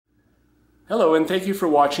Hello and thank you for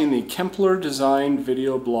watching the Kempler design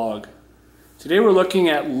video blog. Today we're looking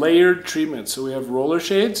at layered treatments. So we have roller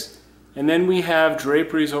shades and then we have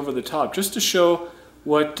draperies over the top just to show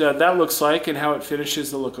what that looks like and how it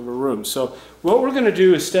finishes the look of a room. So what we're going to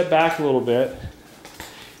do is step back a little bit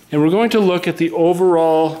and we're going to look at the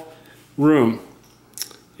overall room.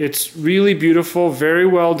 It's really beautiful, very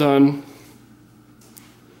well done,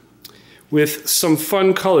 with some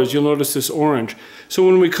fun colors. You'll notice this orange. So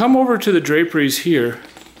when we come over to the draperies here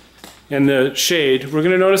and the shade, we're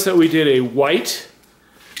going to notice that we did a white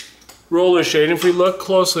roller shade. And if we look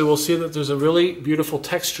closely, we'll see that there's a really beautiful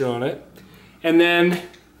texture on it. And then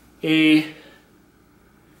a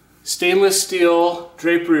stainless steel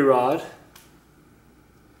drapery rod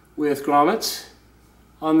with grommets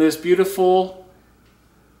on this beautiful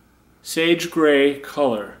sage gray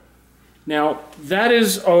color. Now that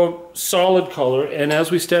is a solid color, and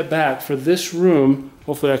as we step back for this room,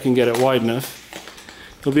 hopefully I can get it wide enough,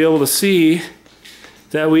 you'll be able to see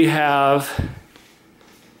that we have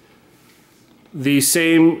the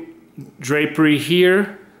same drapery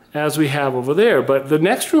here as we have over there. But the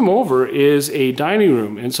next room over is a dining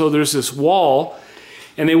room, and so there's this wall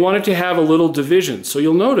and they wanted to have a little division. So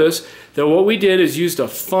you'll notice that what we did is used a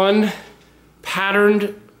fun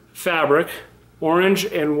patterned fabric, orange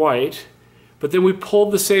and white, but then we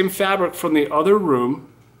pulled the same fabric from the other room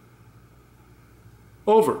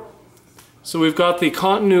over. So we've got the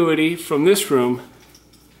continuity from this room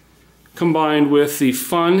combined with the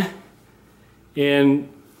fun and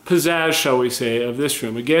pizzazz, shall we say, of this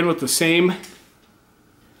room. Again, with the same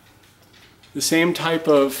type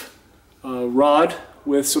of rod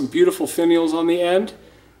with some beautiful finials on the end,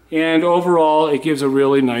 and overall it gives a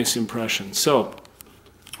really nice impression. So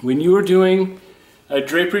when you are doing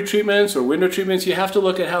drapery treatments or window treatments, you have to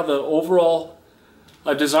look at how the overall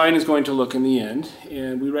design is going to look in the end,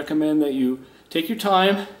 and we recommend that you take your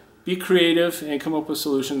time, be creative, and come up with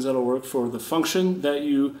solutions that will work for the function that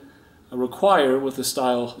you require with the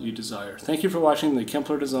style you desire. Thank you for watching the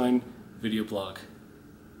Kempler Design video blog.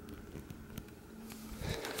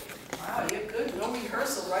 Wow, you're good. No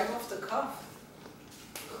rehearsal, right off the cuff.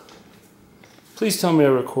 Please tell me I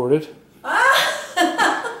recorded.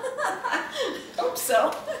 Hope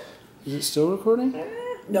so. Is it still recording?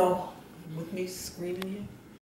 No. With me screaming here.